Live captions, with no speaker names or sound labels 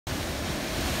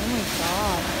my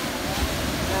god.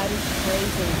 That is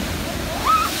crazy.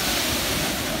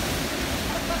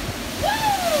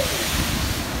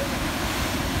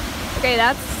 Okay,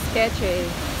 that's sketchy.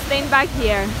 Staying back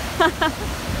here.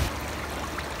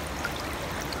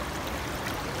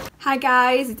 Hi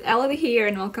guys, it's Elodie here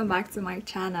and welcome back to my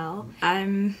channel.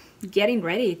 I'm getting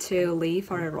ready to leave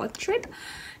for a road trip.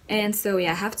 And so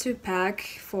yeah, I have to pack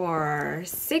for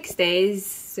 6 days.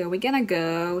 So we're gonna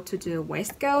go to the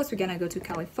West Coast. We're gonna go to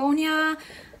California,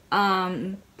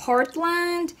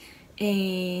 Portland.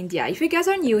 And yeah, if you guys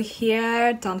are new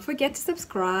here, don't forget to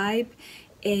subscribe.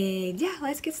 And yeah,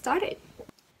 let's get started.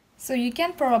 So you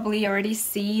can probably already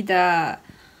see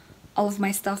all of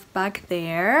my stuff back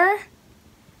there.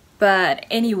 But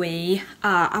anyway,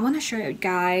 I want to show you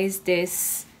guys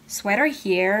this sweater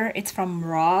here. It's from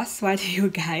Ross. What do you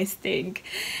guys think?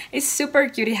 It's super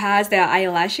cute. It has the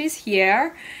eyelashes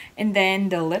here and then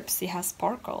the lips. It has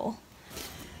sparkle.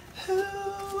 Who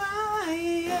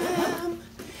I am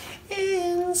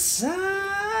inside.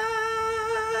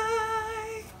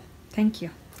 Thank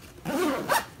you.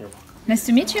 Nice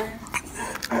to meet you.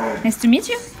 Nice to meet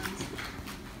you.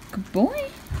 Good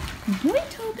boy. Good boy,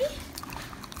 Toby.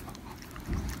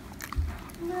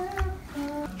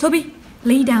 Toby,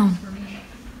 lay down.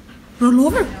 Roll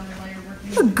over.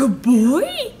 A good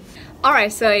boy.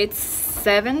 Alright, so it's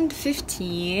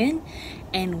 7:15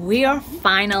 and we are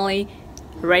finally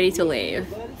ready to leave.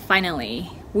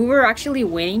 Finally. We were actually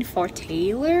waiting for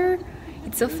Taylor.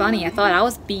 It's so funny. I thought I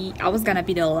was gonna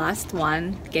be the last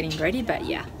one getting ready, but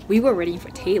yeah, we were waiting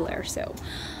for Taylor. So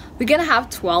we're gonna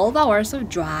have 12 hours of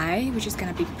drive, which is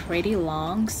gonna be pretty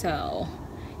long. So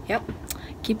yep,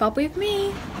 keep up with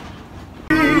me.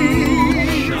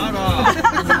 Shut up.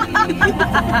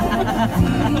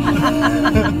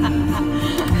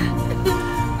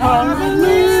 Our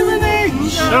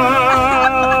elimination.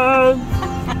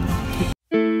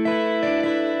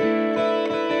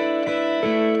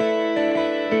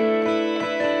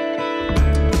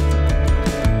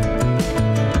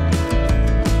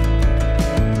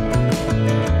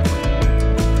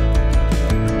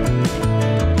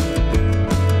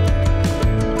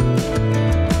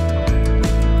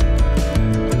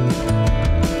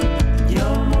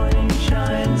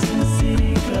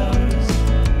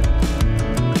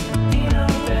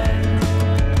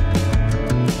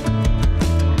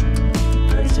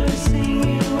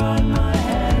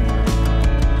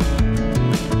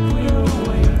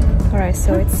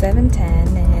 So it's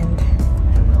 7:10 and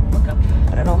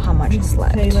I don't know how much is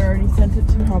left. Taylor already sent it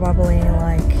to me. Probably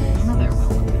like,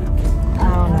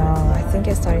 I don't know, I think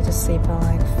I started to sleep at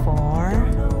like 4.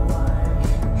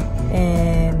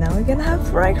 And now we're gonna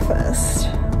have breakfast.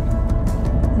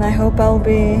 And I hope I'll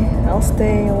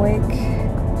stay awake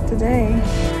today.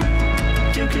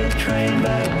 Took a train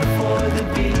back before the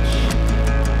beach.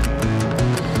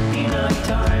 Enough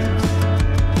time.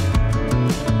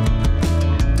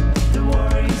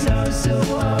 So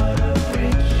out of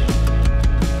reach,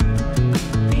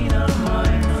 be not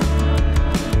mine.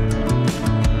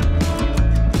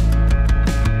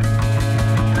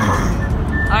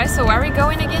 Alright, so where are we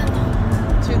going again?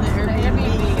 To the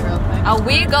Airbnb real quick. Are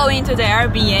we going to the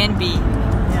Airbnb?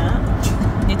 Yeah.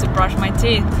 Need to brush my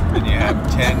teeth. And you have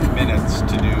 10 minutes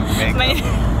to do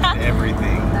makeup and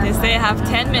everything. They say I have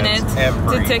 10 minutes to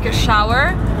everything. take a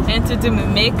shower and to do my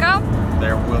makeup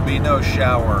There will be no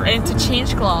shower. and to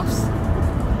change clothes.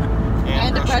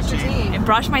 And to brush your teeth. And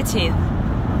brush my teeth.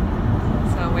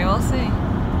 So we will see.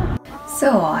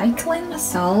 So I cleaned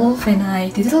myself and I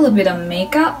did a little bit of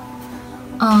makeup.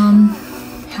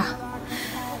 Yeah.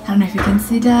 I don't know if you can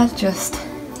see that, just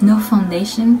no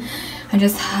foundation. I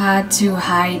just had to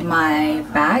hide my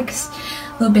bags. A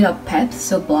little bit of pep,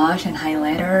 so blush and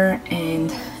highlighter,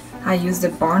 and I used the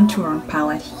Born to Run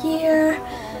palette here.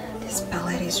 This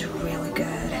palette is really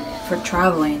good for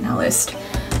traveling at least.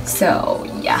 So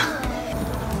yeah.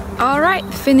 Alright,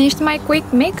 finished my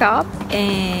quick makeup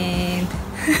and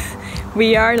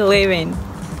we are leaving.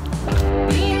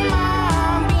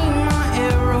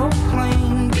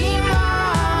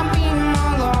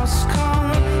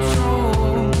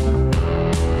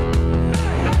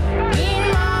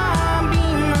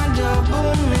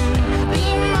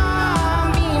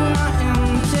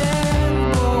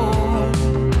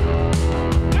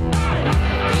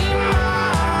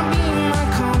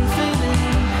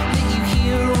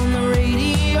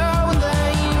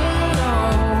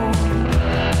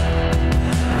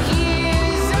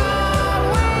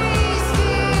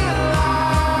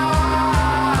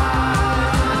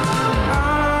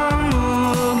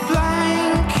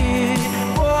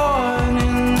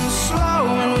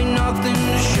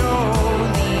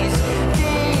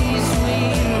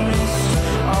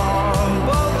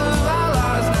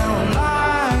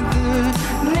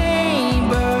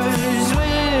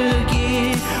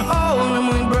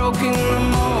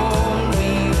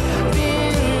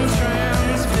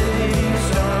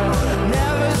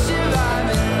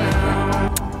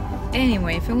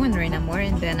 I'm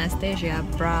wearing the Anastasia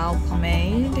brow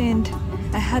pomade, and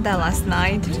I had that last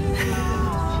night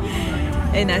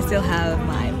and I still have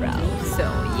my brow, so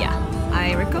yeah,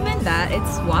 I recommend that.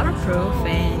 It's waterproof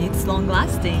and it's long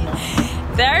lasting.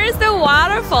 There is the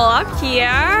waterfall up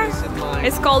here.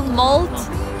 It's called Moulton.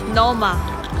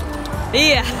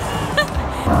 Yeah.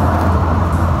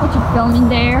 What you filming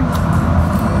there?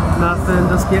 Nothing,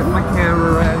 just getting my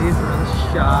camera ready for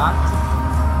the shot.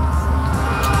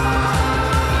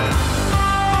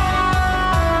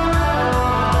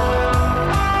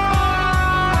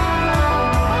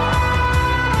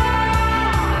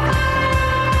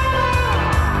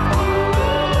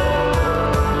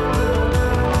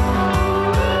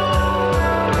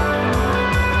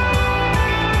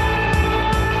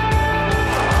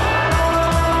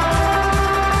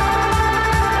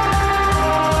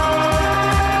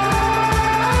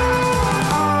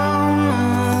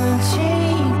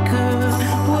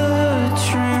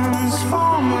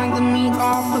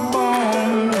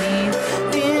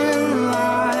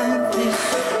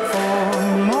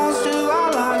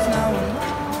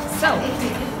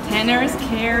 Tanner's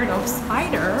scared of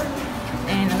spider,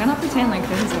 and I'm gonna pretend like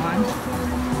this is one.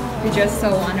 We just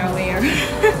saw one earlier.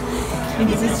 And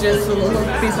this is just a little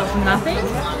piece of nothing.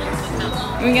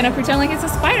 We're gonna pretend like it's a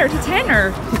spider to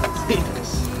Tanner.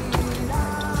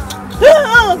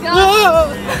 Oh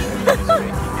God!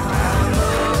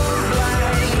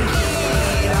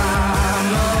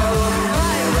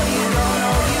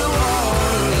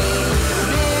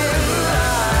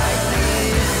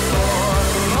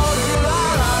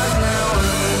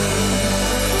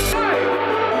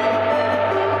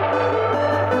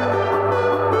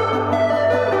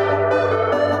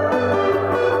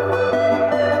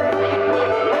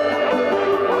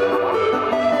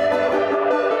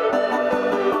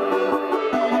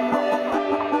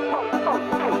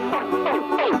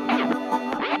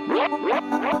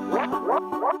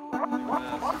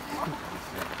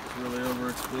 Really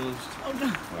overexposed. Oh no.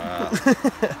 Wow.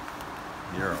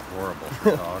 You're a horrible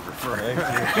photographer.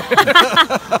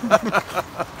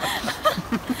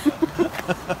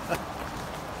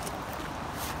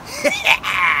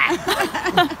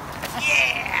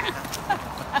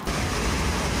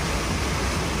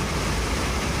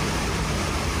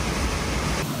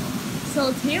 So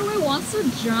Taylor wants to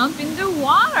jump in the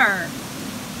water,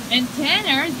 and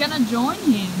Tanner is gonna join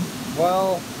him.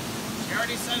 Well, She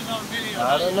already said it on video.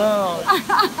 I don't know.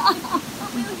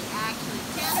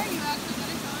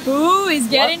 Ooh, he's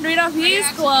getting rid of his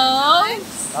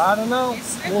clothes. I don't know.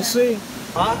 We'll see.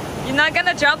 Huh? You're not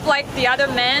gonna jump like the other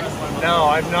men? No,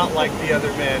 I'm not like the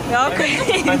other men.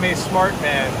 Okay. I'm a smart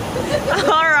man.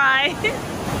 Alright.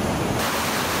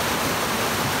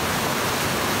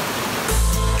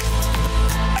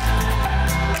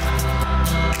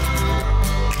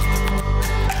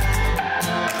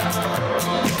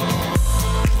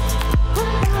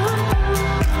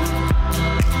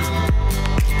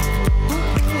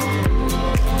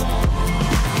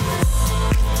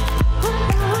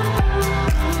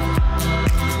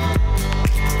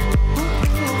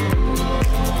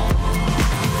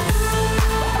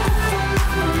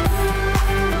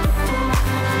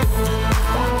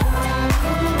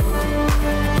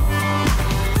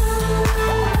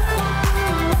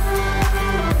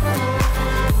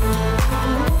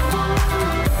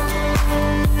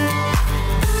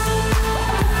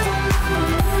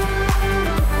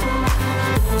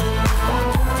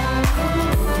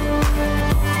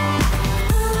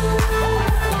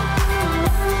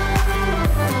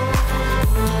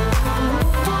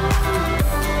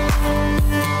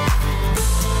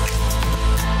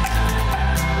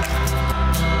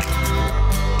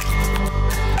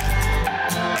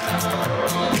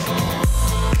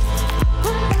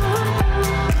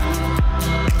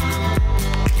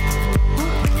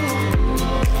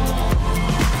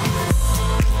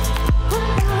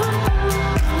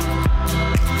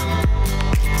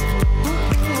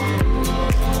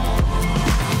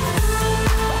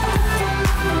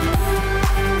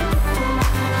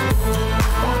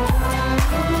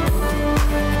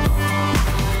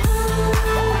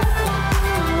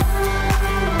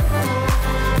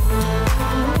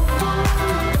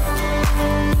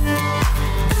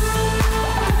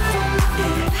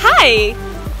 Hi!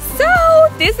 So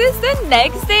this is the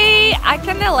next day. I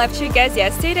kinda left you guys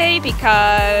yesterday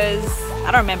because I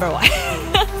don't remember why.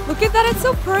 Look at that, it's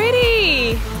so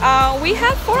pretty. We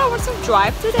had 4 hours of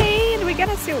drive today and we're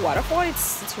gonna see a waterfall.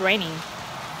 It's raining.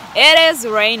 It is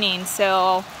raining,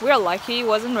 so we're lucky it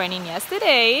wasn't raining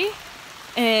yesterday.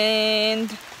 And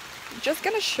I'm just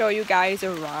gonna show you guys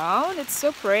around. It's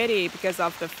so pretty because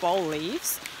of the fall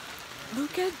leaves.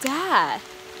 Look at that.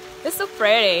 It's so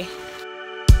pretty.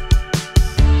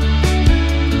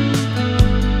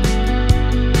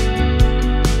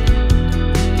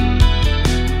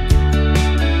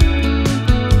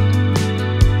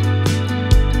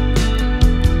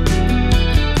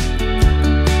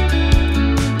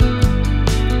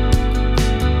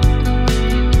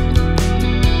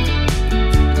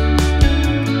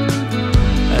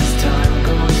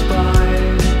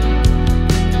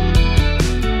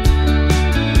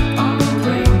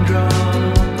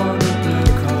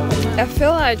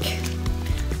 like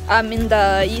I'm in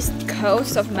the east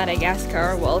coast of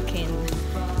Madagascar walking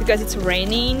because it's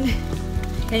raining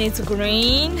and it's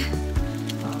green.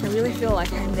 I really feel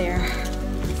like I'm there.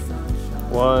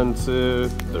 1, 2,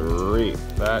 3.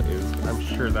 That is, I'm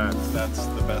sure that's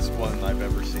the best one I've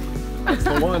ever seen. That's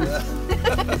the one.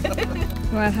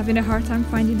 Well, having a hard time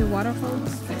finding the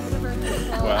waterfalls.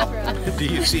 Well, do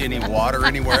you see any water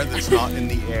anywhere that's not in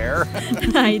the air?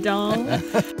 I don't.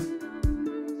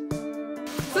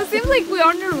 So it seems like we're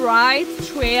on the right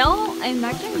trail and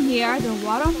I can hear the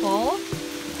waterfall.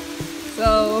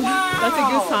 So that's a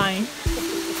good sign.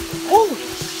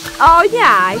 Oh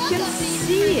yeah, I can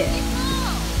see it.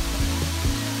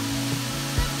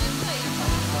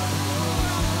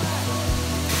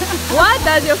 What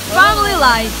does your family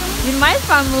like? In my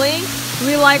family,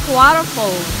 we like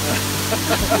waterfalls.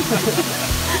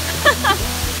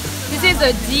 This is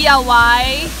a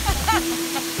DIY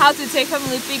how to take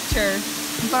family picture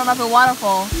in front of a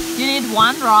waterfall. You need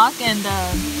one rock and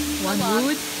one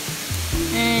wood,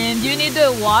 and you need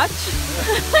a watch.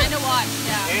 And a watch,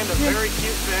 yeah. And a very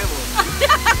cute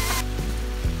family.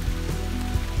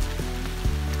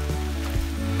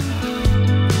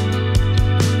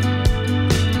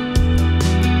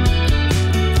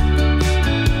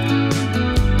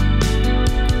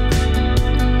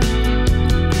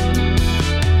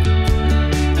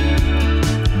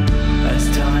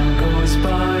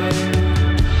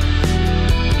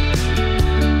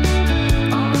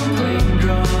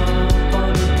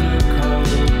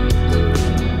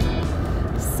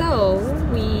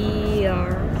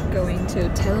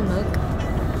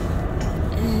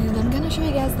 And I'm gonna show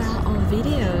you guys that on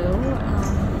video.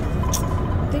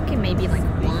 I'm thinking maybe like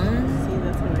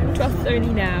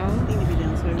 12:30 now,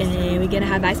 and then we're gonna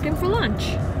have ice cream for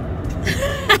lunch.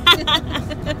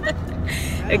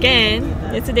 Again,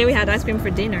 yesterday we had ice cream for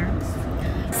dinner.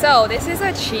 So this is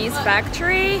a cheese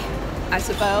factory, I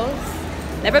suppose.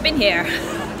 Never been here.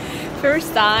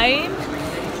 First time,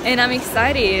 and I'm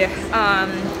excited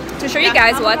to show you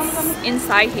guys what's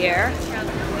inside here.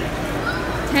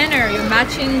 Tanner, you're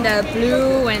matching the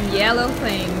blue and yellow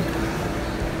thing.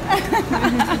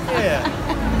 Yeah.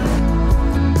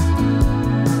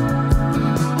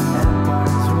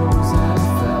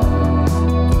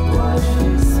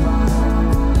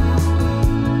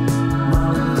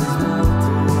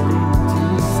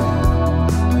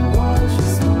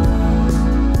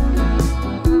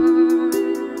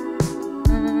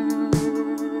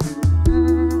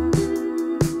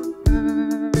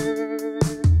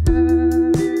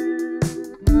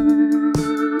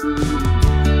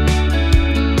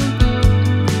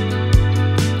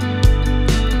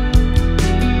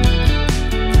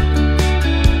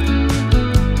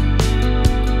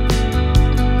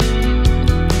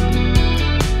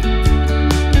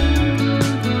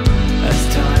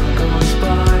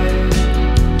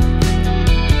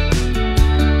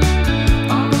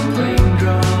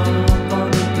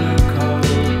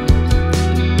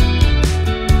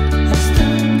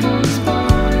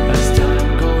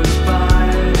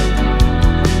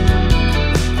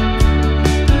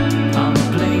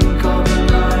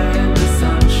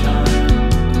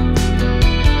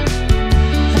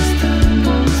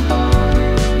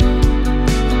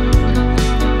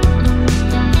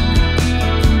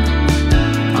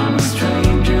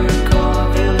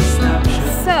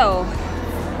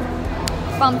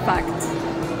 Fun fact,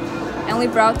 I only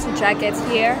brought 2 jackets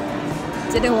here.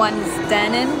 The other one is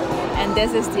denim and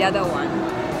this is the other one.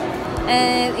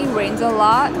 And it rains a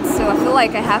lot, so I feel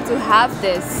like I have to have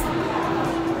this.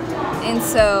 And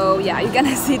so yeah, you're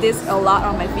gonna see this a lot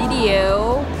on my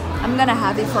video. I'm gonna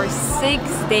have it for 6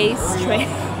 days straight.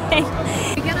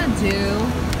 We're gonna do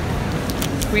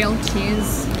grilled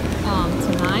cheese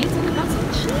tonight. I got some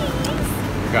cheese.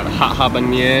 We got hot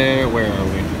habanero. Where are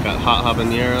we? We got hot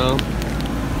habanero.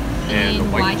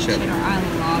 And white cheddar. I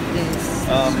love this.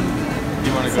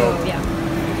 You want to So go? yeah.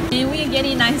 And we're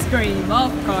getting ice cream,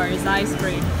 of course, ice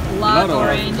cream. Blood Of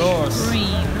orange course.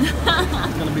 cream.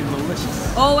 It's gonna be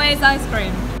delicious. Always ice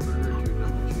cream.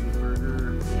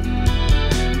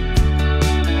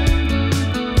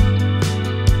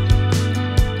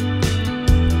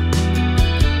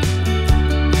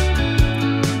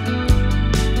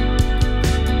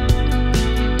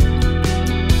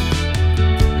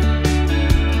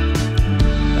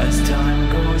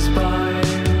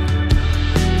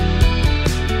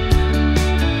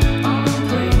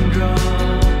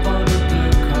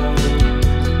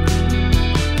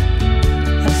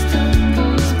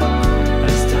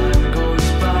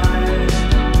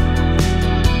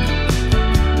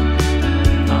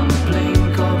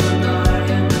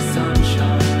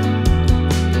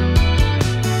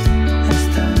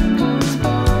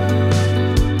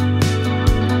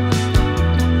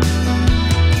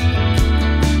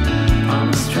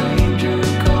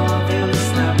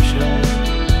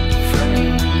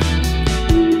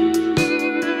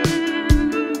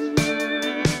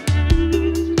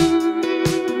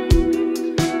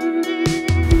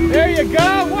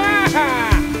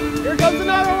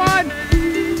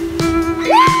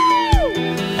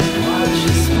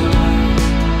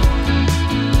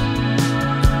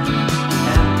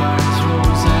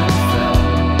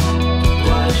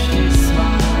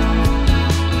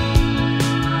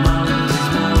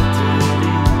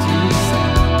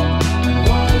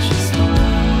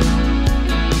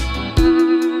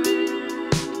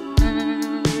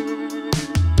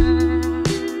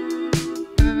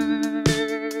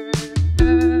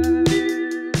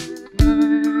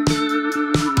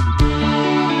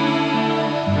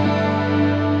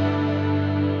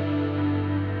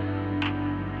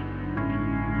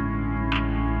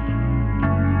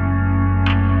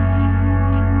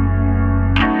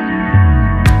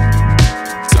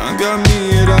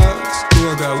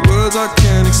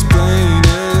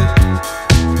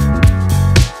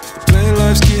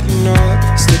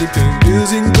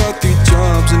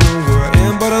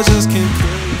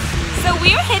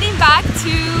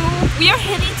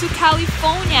 to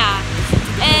California.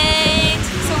 And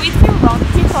so it's a road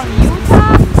trip from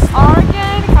Utah,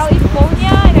 Oregon,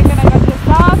 California, and I'm gonna go to the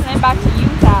south and then back to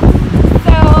Utah.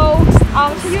 So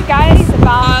I'll show you guys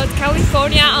about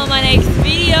California on my next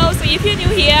video. So if you're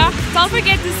new here, don't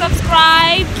forget to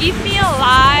subscribe, give me a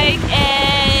like,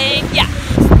 and yeah,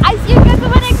 I see you guys in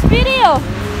my next video.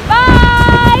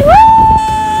 Bye! Woo!